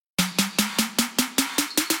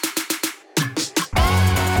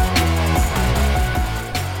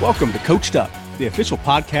Welcome to Coached Up, the official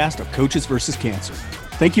podcast of Coaches vs. Cancer.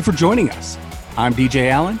 Thank you for joining us. I'm DJ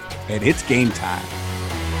Allen, and it's game time.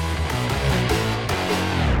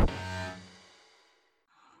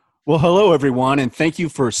 Well, hello, everyone, and thank you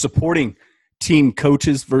for supporting Team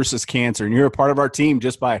Coaches vs. Cancer. And you're a part of our team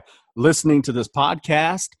just by listening to this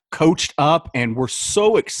podcast, Coached Up, and we're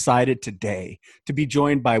so excited today to be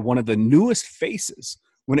joined by one of the newest faces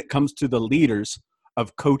when it comes to the leaders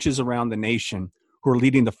of coaches around the nation who are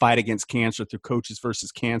leading the fight against cancer through Coaches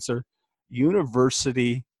vs. Cancer.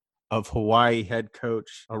 University of Hawaii head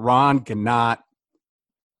coach, Eran Ganot.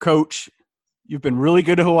 Coach, you've been really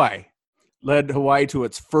good at Hawaii. Led Hawaii to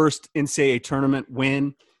its first NCAA tournament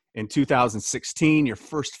win in 2016, your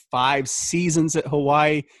first 5 seasons at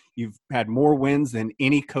Hawaii. You've had more wins than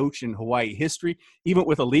any coach in Hawaii history, even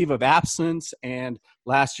with a leave of absence and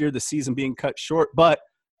last year the season being cut short. But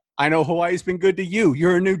I know Hawaii's been good to you.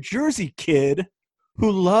 You're a New Jersey kid who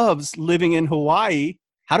loves living in Hawaii.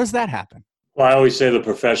 How does that happen? Well, I always say the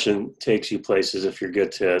profession takes you places if you're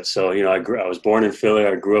good to it. So, I was born in Philly.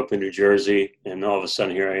 I grew up in New Jersey, and all of a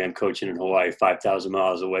sudden here I am coaching in Hawaii, 5,000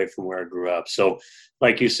 miles away from where I grew up. So,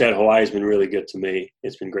 like you said, Hawaii's been really good to me.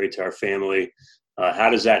 It's been great to our family. How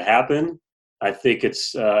does that happen? I think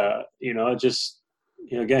it's, again,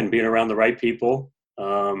 being around the right people,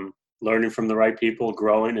 learning from the right people,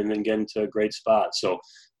 growing, and then getting to a great spot. So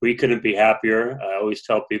we couldn't be happier. I always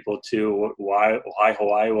tell people too, why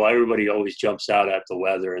Hawaii? Well, everybody always jumps out at the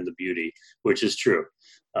weather and the beauty, which is true.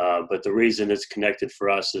 But the reason it's connected for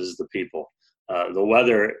us is the people. The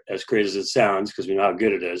weather, as crazy as it sounds, because we know how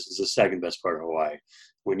good it is the second best part of Hawaii.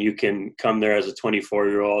 When you can come there as a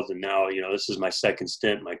 24-year-old, and now, this is my second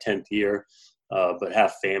stint, my 10th year, but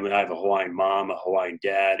have family. I have a Hawaiian mom, a Hawaiian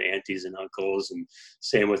dad, aunties and uncles, and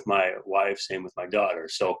same with my wife, same with my daughter.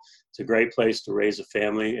 So it's a great place to raise a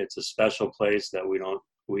family. It's a special place that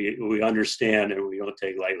we understand and we don't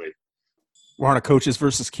take lightly. We're on a Coaches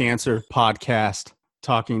vs. Cancer podcast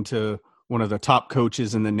talking to one of the top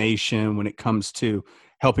coaches in the nation when it comes to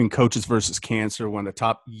helping Coaches vs. Cancer, one of the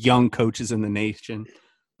top young coaches in the nation.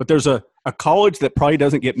 But there's a college that probably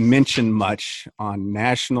doesn't get mentioned much on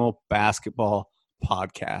national basketball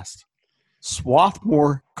podcast,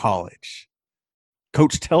 Swarthmore College.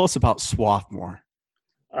 Coach, tell us about Swarthmore.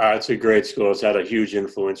 It's a great school. It's had a huge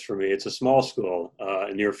influence for me. It's a small school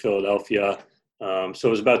near Philadelphia. So it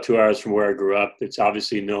was about 2 hours from where I grew up. It's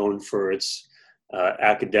obviously known for its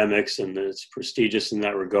academics, and it's prestigious in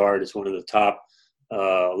that regard. It's one of the top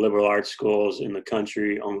liberal arts schools in the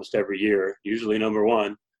country almost every year, usually number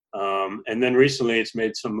one. And then recently it's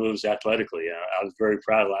made some moves athletically. I was very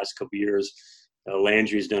proud of the last couple of years.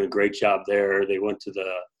 Landry's done a great job there. They went to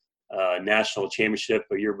the national championship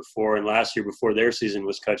a year before, and last year before their season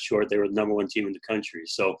was cut short, they were the number one team in the country.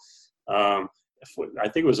 So I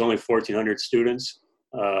think it was only 1,400 students.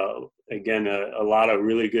 Again, a lot of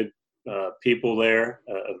really good people there,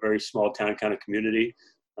 a very small town kind of community.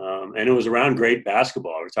 And it was around great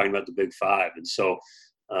basketball. We're talking about the Big Five. And so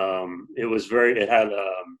it had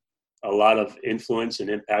a lot of influence and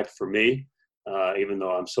impact for me, even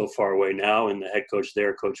though I'm so far away now. And the head coach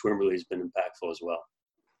there, Coach Wimberly, has been impactful as well.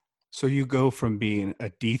 So you go from being a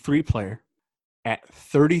D3 player at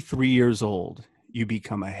 33 years old, you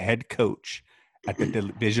become a head coach at the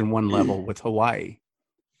Division I level with Hawaii.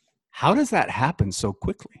 How does that happen so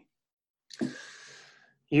quickly?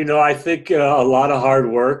 I think a lot of hard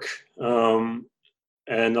work and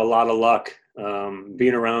a lot of luck.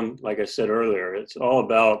 Being around, like I said earlier, it's all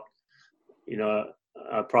about,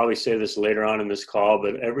 I'll probably say this later on in this call,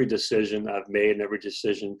 but every decision I've made and every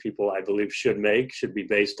decision people I believe should make should be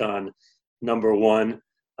based on, number one,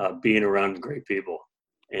 being around great people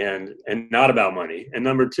and not about money. And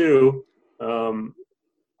number two,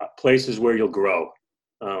 places where you'll grow.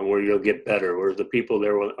 Where you'll get better, where the people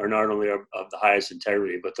there are not only of the highest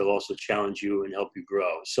integrity, but they'll also challenge you and help you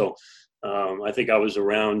grow. So I think I was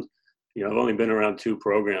around, I've only been around 2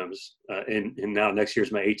 programs, and now next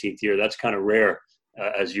year's my 18th year. That's kind of rare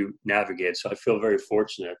as you navigate. So I feel very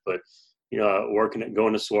fortunate. But,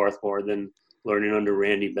 going to Swarthmore, then learning under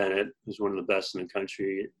Randy Bennett, who's one of the best in the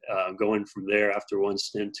country, going from there after one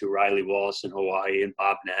stint to Riley Wallace in Hawaii and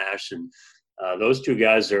Bob Nash. And those 2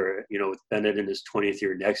 guys are, with Bennett in his 20th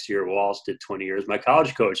year next year. Wallace did 20 years. My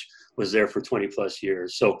college coach was there for 20 plus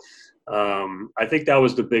years. So I think that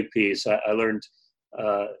was the big piece. I learned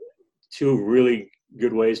 2 really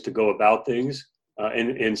good ways to go about things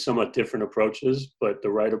in somewhat different approaches, but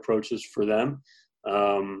the right approaches for them.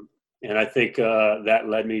 And I think that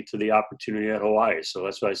led me to the opportunity at Hawaii. So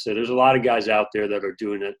that's why I said there's a lot of guys out there that are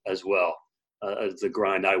doing it as well as the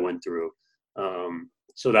grind I went through.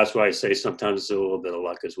 So that's why I say sometimes it's a little bit of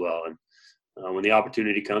luck as well. And when the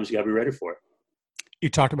opportunity comes, you got to be ready for it. You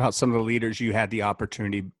talked about some of the leaders you had the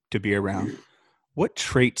opportunity to be around. What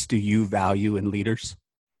traits do you value in leaders?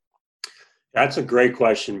 That's a great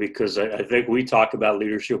question, because I think we talk about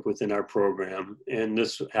leadership within our program, and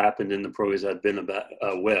this happened in the programs I've been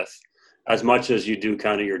with, as much as you do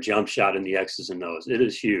kind of your jump shot in the X's and O's. It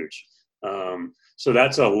is huge. So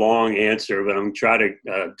that's a long answer, but I'm trying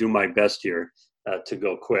to do my best here to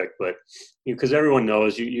go quick. But because everyone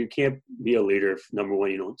knows you can't be a leader if, number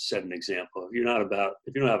one, you don't set an example. If you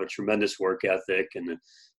don't have a tremendous work ethic and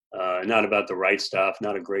not about the right stuff,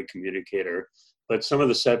 not a great communicator. But some of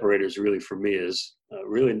the separators really for me is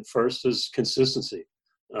really first is consistency,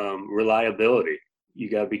 reliability. You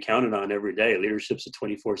got to be counted on every day. Leadership's a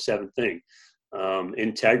 24/7 thing.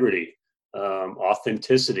 Integrity,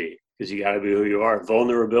 authenticity, because you got to be who you are.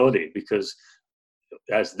 Vulnerability, because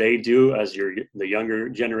as they do, as the younger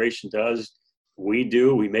generation does, we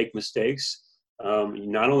make mistakes.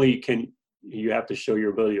 Not only can you have to show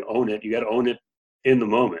your ability to own it, you got to own it in the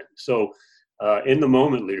moment. So in the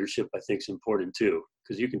moment leadership, I think, is important too,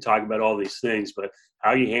 because you can talk about all these things, but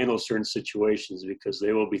how you handle certain situations, because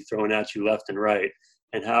they will be thrown at you left and right,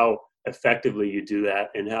 and how effectively you do that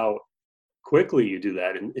and how quickly you do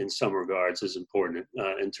that in some regards is important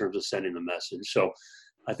in terms of sending the message. So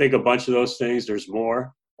I think a bunch of those things, there's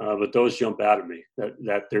more, but those jump out at me,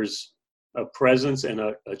 that there's a presence and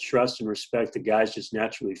a trust and respect that guys just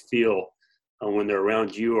naturally feel when they're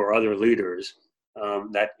around you or other leaders,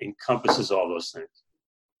 that encompasses all those things.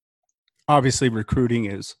 Obviously, recruiting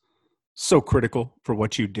is so critical for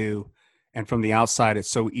what you do. And from the outside, it's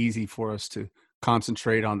so easy for us to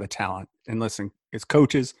concentrate on the talent. And listen, as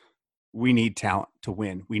coaches, we need talent to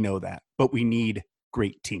win. We know that. But we need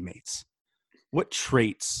great teammates. What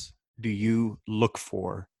traits do you look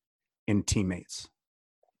for in teammates?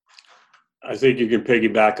 I think you can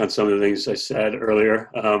piggyback on some of the things I said earlier.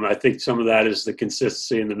 I think some of that is the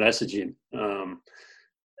consistency in the messaging.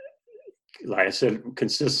 Like I said,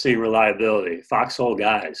 consistency and reliability. Foxhole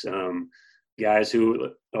guys, guys who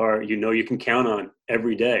are, you can count on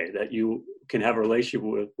every day, that you can have a relationship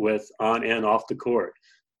with on and off the court.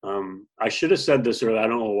 I should have said this earlier. I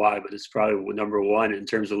don't know why, but it's probably number one in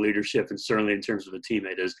terms of leadership, and certainly in terms of a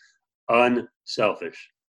teammate, is unselfish.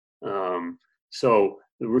 So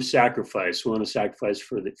we want to sacrifice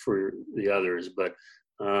for the others. But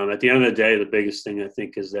at the end of the day, the biggest thing I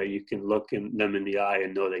think is that you can look them in the eye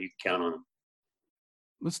and know that you can count on them.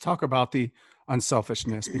 Let's talk about the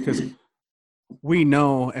unselfishness, because we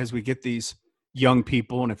know as we get these young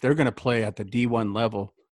people, and if they're going to play at the D1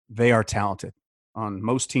 level, they are talented. On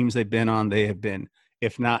most teams they've been on, they have been,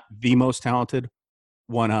 if not the most talented,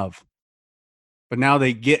 one of. But now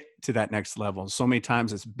they get to that next level. So many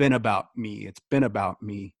times it's been about me. It's been about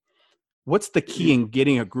me. What's the key in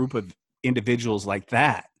getting a group of individuals like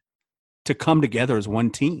that to come together as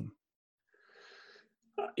one team?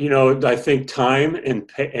 I think time and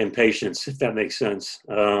patience, if that makes sense.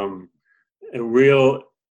 A real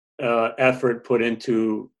effort put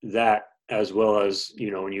into that, as well as,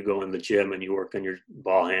 when you go in the gym and you work on your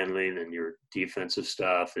ball handling and your defensive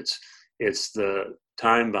stuff. It's the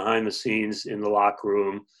time behind the scenes in the locker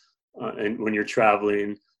room, and when you're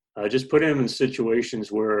traveling, just put them in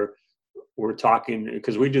situations where we're talking,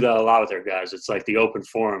 because we do that a lot with our guys. It's like the open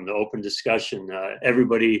forum, the open discussion.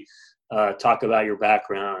 Everybody talk about your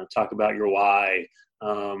background, talk about your why.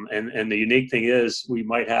 And the unique thing is, we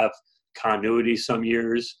might have continuity some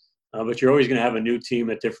years, but you're always going to have a new team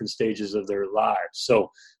at different stages of their lives. So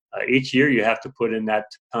each year you have to put in that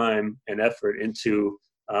time and effort into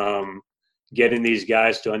getting these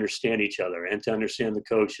guys to understand each other and to understand the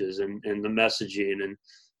coaches and the messaging. And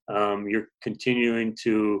you're continuing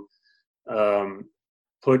to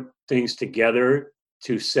put things together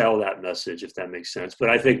to sell that message, if that makes sense. But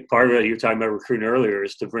I think part of it, you're talking about recruiting earlier,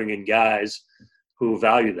 is to bring in guys who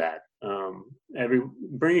value that.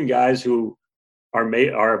 Bringing guys who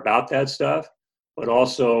are about that stuff, but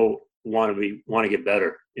also want to get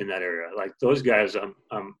better in that area. Like those guys,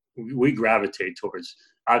 we gravitate towards.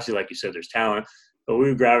 Obviously, like you said, there's talent, but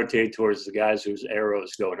we gravitate towards the guys whose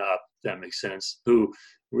arrows going up, if that makes sense, who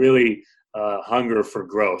really hunger for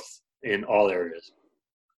growth in all areas.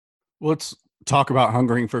 Let's talk about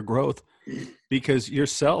hungering for growth, because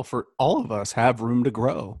yourself, or all of us, have room to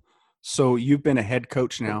grow. So you've been a head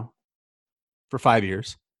coach now for 5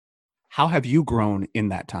 years. How have you grown in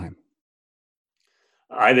that time?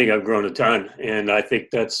 I think I've grown a ton, and I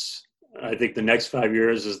think the next 5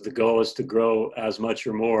 years is the goal, is to grow as much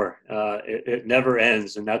or more. It never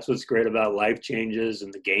ends, and that's what's great about life changes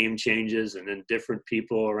and the game changes, and then different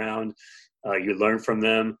people around You learn from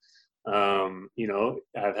them.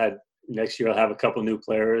 Next year I'll have a couple new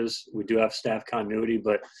players. We do have staff continuity,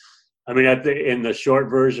 but I mean, in the short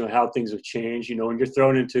version of how things have changed, when you're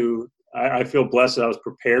thrown into, I feel blessed that I was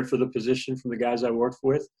prepared for the position from the guys I worked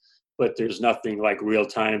with, but there's nothing like real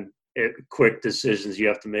time, quick decisions you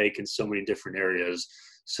have to make in so many different areas.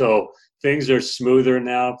 So things are smoother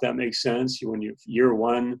now, if that makes sense. When year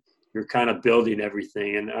one, you're kind of building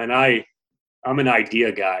everything. And I'm an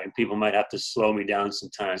idea guy, and people might have to slow me down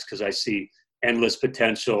sometimes because I see endless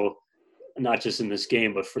potential, not just in this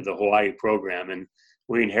game, but for the Hawaii program. And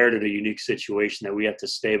we inherited a unique situation that we have to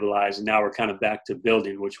stabilize, and now we're kind of back to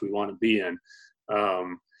building, which we want to be in.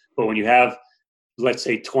 But when you have, let's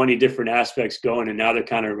say, 20 different aspects going, and now they're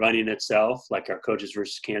kind of running itself, like our Coaches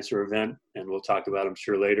versus Cancer event, and we'll talk about, I'm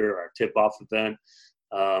sure, later, our tip-off event,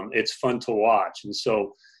 it's fun to watch. And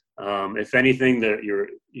so if anything, that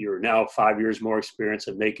you're now 5 years more experience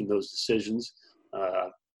at making those decisions.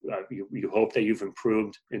 You hope that you've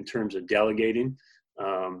improved in terms of delegating,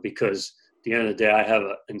 because at the end of the day, I have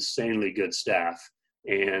an insanely good staff,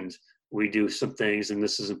 and we do some things, and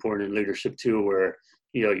this is important in leadership too, where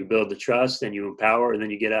you build the trust and you empower, and then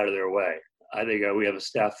you get out of their way. I think we have a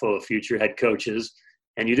staff full of future head coaches,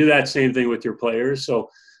 and you do that same thing with your players. So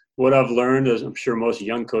what I've learned, as I'm sure most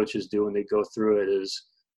young coaches do when they go through it, is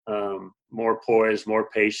more poise, more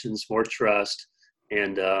patience, more trust,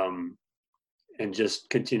 and just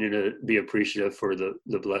continue to be appreciative for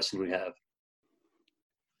the blessing we have.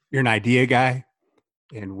 You're an idea guy,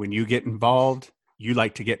 and when you get involved, you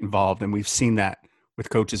like to get involved, and we've seen that with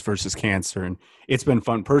Coaches versus Cancer. And it's been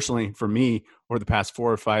fun personally for me over the past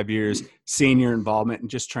 4 or 5 years, seeing your involvement and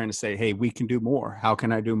just trying to say, hey, we can do more. How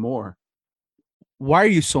can I do more? Why are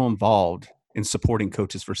you so involved in supporting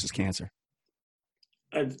Coaches versus Cancer?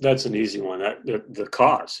 That's an easy one. The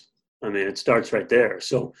cause. I mean, it starts right there.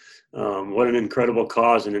 So what an incredible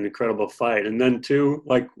cause and an incredible fight. And then two,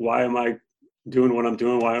 like, why am I doing what I'm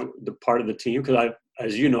doing? Why I'm the part of the team? Because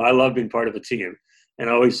as you know, I love being part of a team. And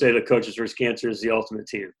I always say that Coaches versus Cancer is the ultimate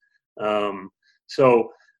team.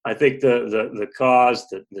 So I think the cause,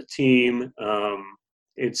 the team,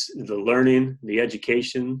 it's the learning, the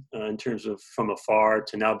education in terms of from afar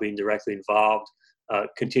to now being directly involved.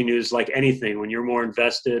 Continues like anything when you're more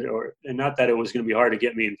invested, and not that it was going to be hard to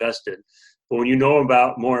get me invested, but when you know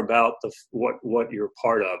more about what you're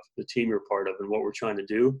part of, the team you're part of, and what we're trying to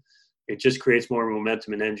do, it just creates more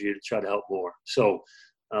momentum and energy to try to help more. So,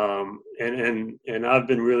 and I've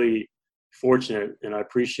been really fortunate, and I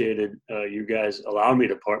appreciated you guys allowing me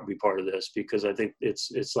to be part of this, because I think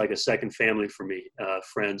it's like a second family for me,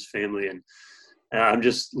 friends, family, and I'm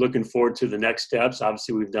just looking forward to the next steps.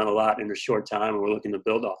 Obviously, we've done a lot in a short time, and we're looking to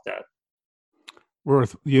build off that. We're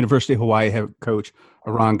with University of Hawaii head coach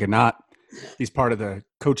Eran Ganot. He's part of the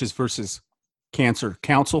Coaches versus Cancer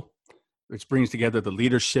Council, which brings together the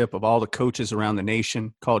leadership of all the coaches around the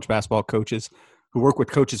nation, college basketball coaches, who work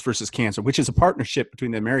with Coaches versus Cancer, which is a partnership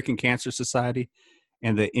between the American Cancer Society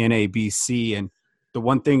and the NABC. And the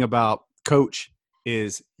one thing about Coach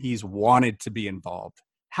is he's wanted to be involved.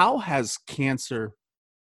 How has cancer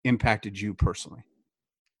impacted you personally?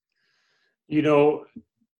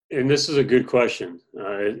 And this is a good question.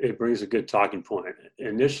 It brings a good talking point.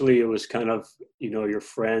 Initially, it was kind of, your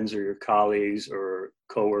friends or your colleagues or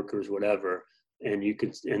coworkers, whatever, and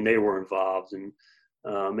they were involved. And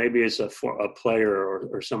maybe it's a player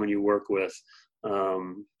or someone you work with,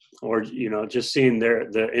 or, just seeing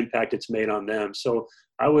the impact it's made on them. So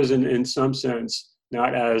I was in some sense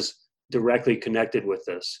not as directly connected with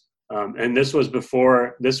this. And this was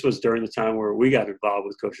during the time where we got involved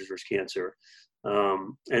with Coaches versus Cancer.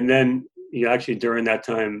 And then actually during that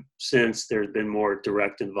time since, there's been more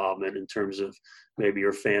direct involvement in terms of maybe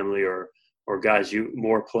your family or guys,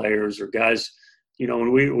 more players or guys,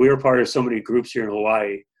 when we were part of so many groups here in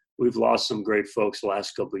Hawaii, we've lost some great folks the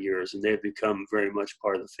last couple of years, and they've become very much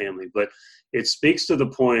part of the family. But it speaks to the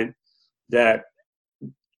point that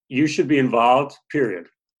you should be involved, period.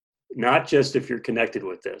 Not just if you're connected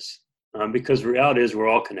with this, because the reality is we're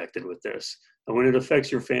all connected with this. And when it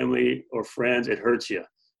affects your family or friends, it hurts you.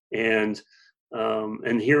 And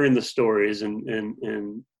hearing the stories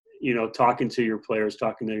and talking to your players,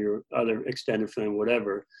 talking to your other extended family,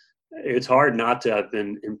 whatever, it's hard not to have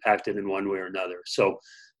been impacted in one way or another. So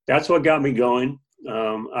that's what got me going.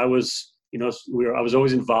 I was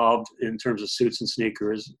always involved in terms of suits and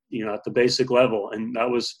sneakers, at the basic level. And that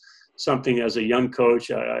was something as a young coach,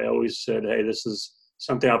 I always said, hey, this is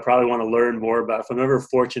something I probably want to learn more about. If I'm ever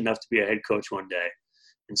fortunate enough to be a head coach one day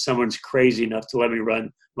and someone's crazy enough to let me run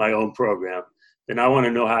my own program, then I want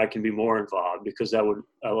to know how I can be more involved, because that would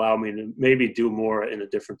allow me to maybe do more in a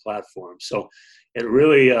different platform. So it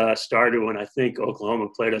really started when I think Oklahoma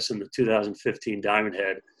played us in the 2015 Diamond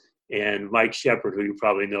Head, and Mike Shepard, who you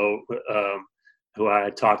probably know, who I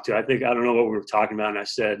had talked to. I don't know what we were talking about, and I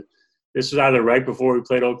said, this was either right before we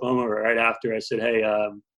played Oklahoma or right after. I said, hey,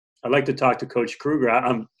 I'd like to talk to Coach Kruger.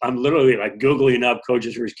 I'm literally like Googling up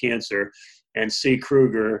Coaches vs. Cancer and see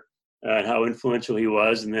Kruger and how influential he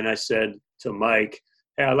was. And then I said to Mike,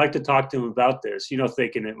 hey, I'd like to talk to him about this,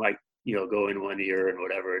 thinking it might, go in 1 year and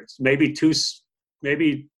whatever. It's maybe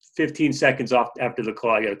 15 seconds off after the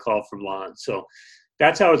call, I got a call from Lon. So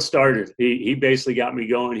that's how it started. He basically got me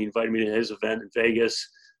going. He invited me to his event in Vegas.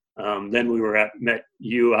 Then we met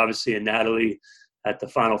you, obviously, and Natalie at the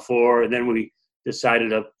Final Four. And then we decided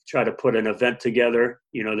to try to put an event together.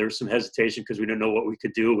 There was some hesitation because we didn't know what we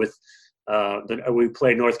could do with we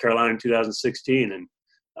played North Carolina in 2016, and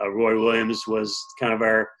Roy Williams was kind of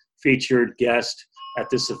our featured guest at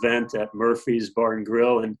this event at Murphy's Bar and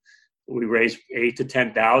Grill, and we raised $8,000 to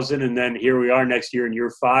 $10,000, and then here we are next year in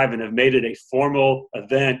year 5, and have made it a formal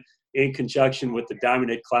event in conjunction with the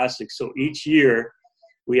Diamond Head Classic. So each year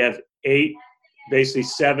we have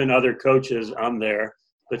 7 other coaches. I'm there,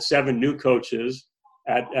 but 7 new coaches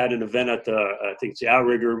at an event at I think it's the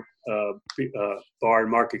Outrigger Bar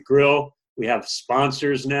and Market Grill. We have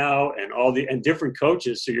sponsors now and different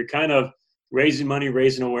coaches. So you're kind of raising money,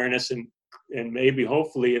 raising awareness, and maybe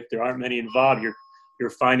hopefully if there aren't many involved, you're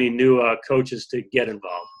finding new coaches to get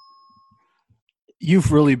involved.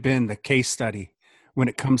 You've really been the case study when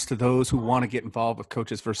it comes to those who want to get involved with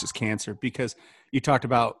Coaches versus Cancer, because you talked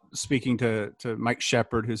about speaking to Mike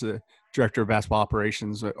Shepard, who's the director of basketball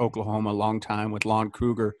operations at Oklahoma, a long time, with Lon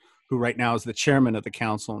Kruger, who right now is the chairman of the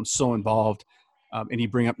council and so involved. And you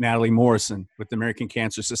bring up Natalie Morrison with the American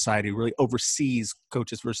Cancer Society, who really oversees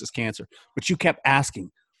Coaches versus Cancer. But you kept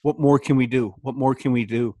asking, what more can we do? What more can we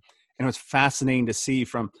do? And it was fascinating to see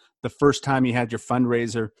from the first time you had your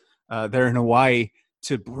fundraiser there in Hawaii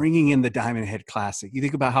to bringing in the Diamond Head Classic. You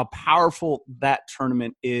think about how powerful that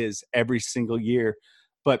tournament is every single year.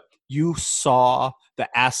 But you saw the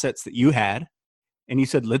assets that you had, and you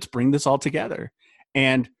said, let's bring this all together.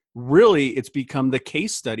 And really, it's become the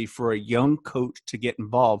case study for a young coach to get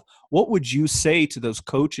involved. What would you say to those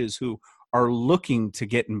coaches who are looking to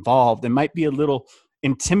get involved and might be a little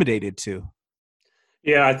intimidated to?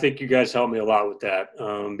 Yeah, I think you guys helped me a lot with that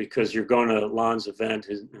because you're going to Lon's event,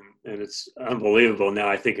 and it's unbelievable now.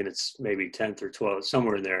 I think it's maybe 10th or 12th,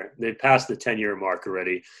 somewhere in there. They passed the 10-year mark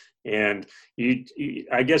already. And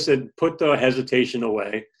I guess it put the hesitation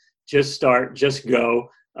away. Just start, just go.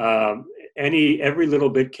 Every little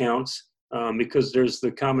bit counts because there's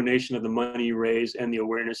the combination of the money you raise and the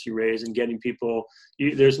awareness you raise and getting people.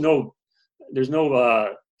 There's no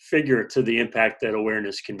figure to the impact that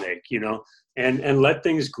awareness can make, and let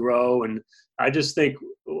things grow. And I just think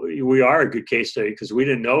we are a good case study because we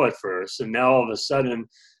didn't know at first, and now all of a sudden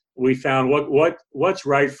we found what's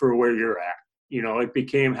right for where you're at. It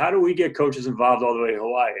became, how do we get coaches involved all the way to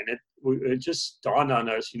Hawaii? And it just dawned on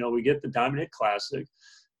us. We get the Diamond Head Classic.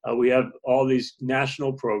 We have all these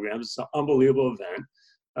national programs. It's an unbelievable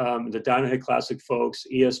event. The Diamond Head Classic folks,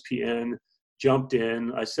 ESPN jumped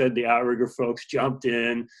in. I said the Outrigger folks jumped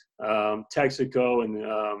in. Texaco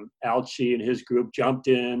and Alchi and his group jumped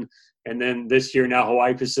in. And then this year now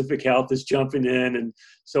Hawaii Pacific Health is jumping in. And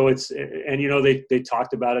so they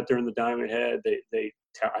talked about it during the Diamond Head.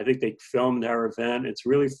 I think they filmed our event. It's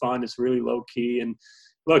really fun. It's really low key. And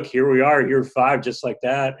look, here we are, year 5, just like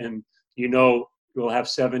that. And, we'll have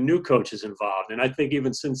 7 new coaches involved. And I think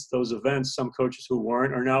even since those events, some coaches who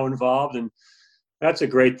weren't are now involved. And that's a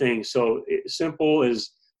great thing. So simple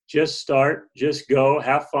is just start, just go,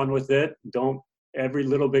 have fun with it. Every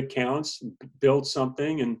little bit counts, build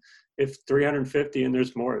something. And if 350, and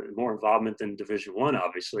there's more involvement than Division I,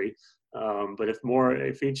 obviously. But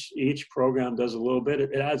if each program does a little bit,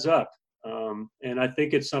 it adds up. And I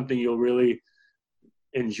think it's something you'll really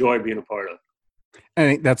enjoy being a part of. I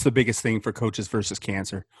think that's the biggest thing for Coaches versus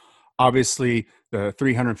Cancer. Obviously, the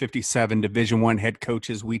 357 Division I head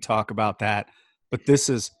coaches, we talk about that. But this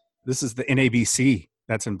is the NABC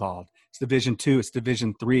that's involved. It's Division II, it's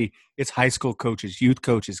Division III, it's high school coaches, youth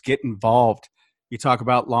coaches. Get involved. You talk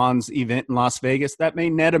about Lon's event in Las Vegas, that may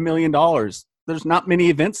net $1 million. There's not many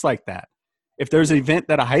events like that. If there's an event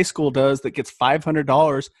that a high school does that gets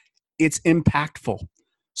 $500, it's impactful.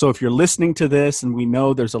 So if you're listening to this, and we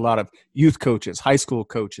know there's a lot of youth coaches, high school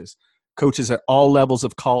coaches, coaches at all levels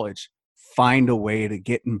of college, find a way to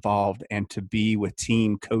get involved and to be with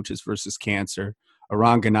team Coaches versus Cancer.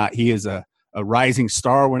 Eran Ganot, he is a a rising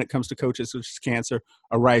star when it comes to Coaches versus Cancer,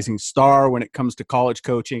 a rising star when it comes to college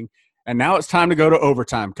coaching. And now it's time to go to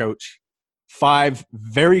overtime, Coach. 5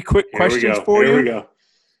 very quick questions for you. Here we go.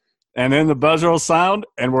 And then the buzzer will sound,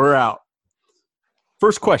 and we're out.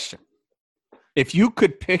 First question. If you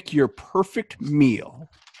could pick your perfect meal,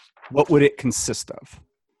 what would it consist of?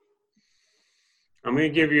 I'm going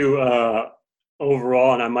to give you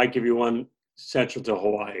overall, and I might give you one central to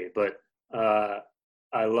Hawaii, but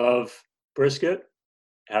I love brisket,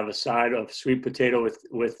 have a side of sweet potato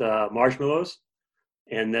with marshmallows,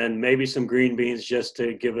 and then maybe some green beans just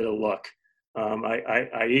to give it a look.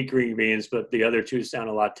 I eat green beans, but the other two sound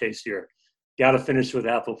a lot tastier. Got to finish with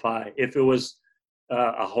apple pie. If it was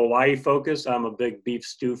a Hawaii focus, I'm a big beef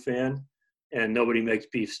stew fan, and nobody makes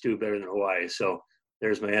beef stew better than Hawaii. So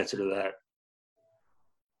there's my answer to that.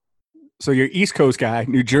 So you're East Coast guy,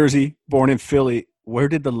 New Jersey, born in Philly. Where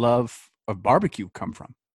did the love of barbecue come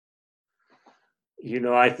from?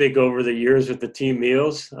 I think over the years with the team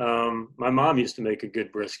meals, my mom used to make a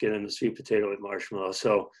good brisket and the sweet potato with marshmallow.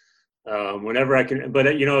 So whenever I can, but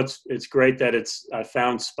it's great that I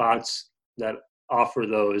found spots that offer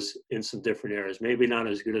those in some different areas. Maybe not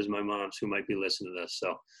as good as my mom's, who might be listening to this.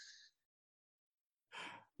 So,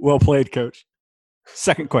 well played, Coach.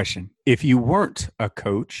 Second question: if you weren't a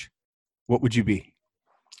coach, what would you be?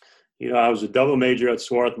 I was a double major at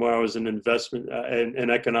Swarthmore. I was in investment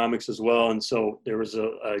and economics as well, and so there was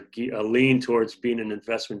a lean towards being an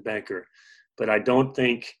investment banker. But I don't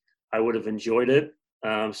think I would have enjoyed it.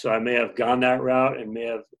 So I may have gone that route and may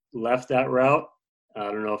have left that route. I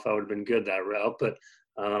don't know if I would have been good that route, but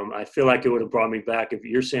I feel like it would have brought me back. If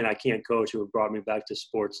you're saying I can't coach, it would have brought me back to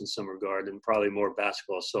sports in some regard, and probably more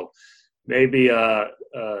basketball. So maybe a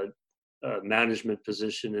management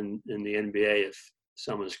position in the NBA if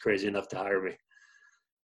someone's crazy enough to hire me.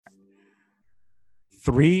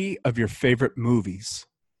 3 of your favorite movies.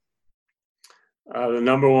 The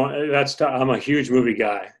number one, I'm a huge movie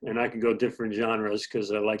guy, and I can go different genres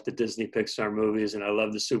because I like the Disney Pixar movies and I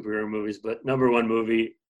love the superhero movies. But number one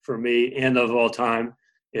movie for me and of all time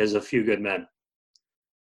is A Few Good Men.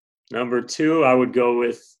 Number 2, I would go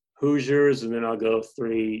with Hoosiers, and then I'll go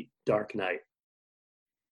 3, Dark Knight.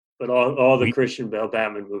 But all the Christian Bale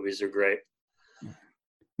Batman movies are great.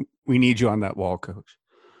 We need you on that wall, Coach.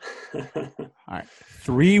 All right.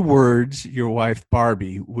 3 words your wife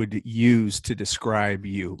Barbie would use to describe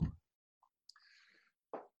you.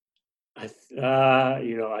 I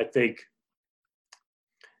think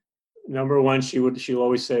number 1, she'll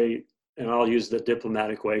always say, and I'll use the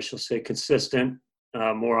diplomatic way, she'll say consistent.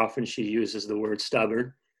 More often she uses the word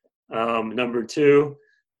stubborn. Number 2,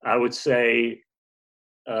 I would say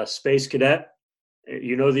space cadet.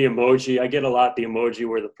 The emoji, I get a lot, the emoji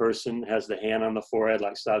where the person has the hand on the forehead,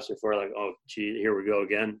 like stops their forehead, like, oh, gee, here we go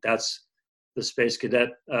again. That's the space cadet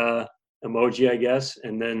emoji, I guess.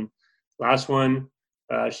 And then last one,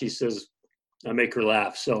 she says, I make her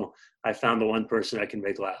laugh. So I found the one person I can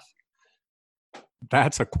make laugh.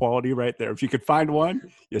 That's a quality right there. If you could find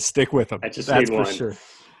one, you stick with them. That's for one. Sure.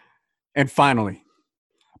 And finally,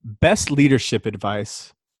 best leadership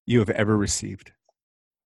advice you have ever received.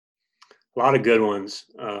 A lot of good ones,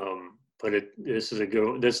 but this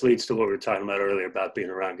leads to what we were talking about earlier about being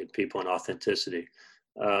around good people and authenticity.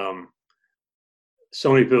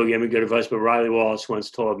 So many people gave me good advice, but Riley Wallace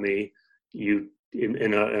once told me,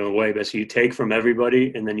 in a way, basically, you take from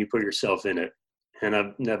everybody and then you put yourself in it, and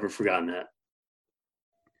I've never forgotten that.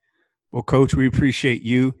 Well, Coach, we appreciate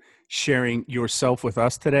you sharing yourself with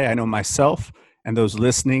us today. I know myself and those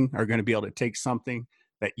listening are going to be able to take something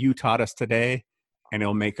that you taught us today, and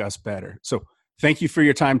it'll make us better. So thank you for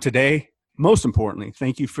your time today. Most importantly,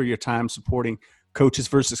 thank you for your time supporting Coaches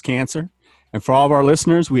versus Cancer. And for all of our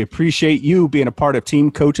listeners, we appreciate you being a part of Team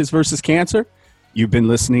Coaches versus Cancer. You've been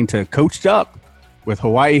listening to Coached Up with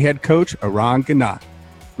Hawaii head coach Eran Ganot.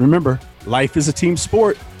 Remember, life is a team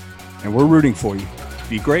sport, and we're rooting for you.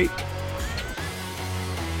 Be great.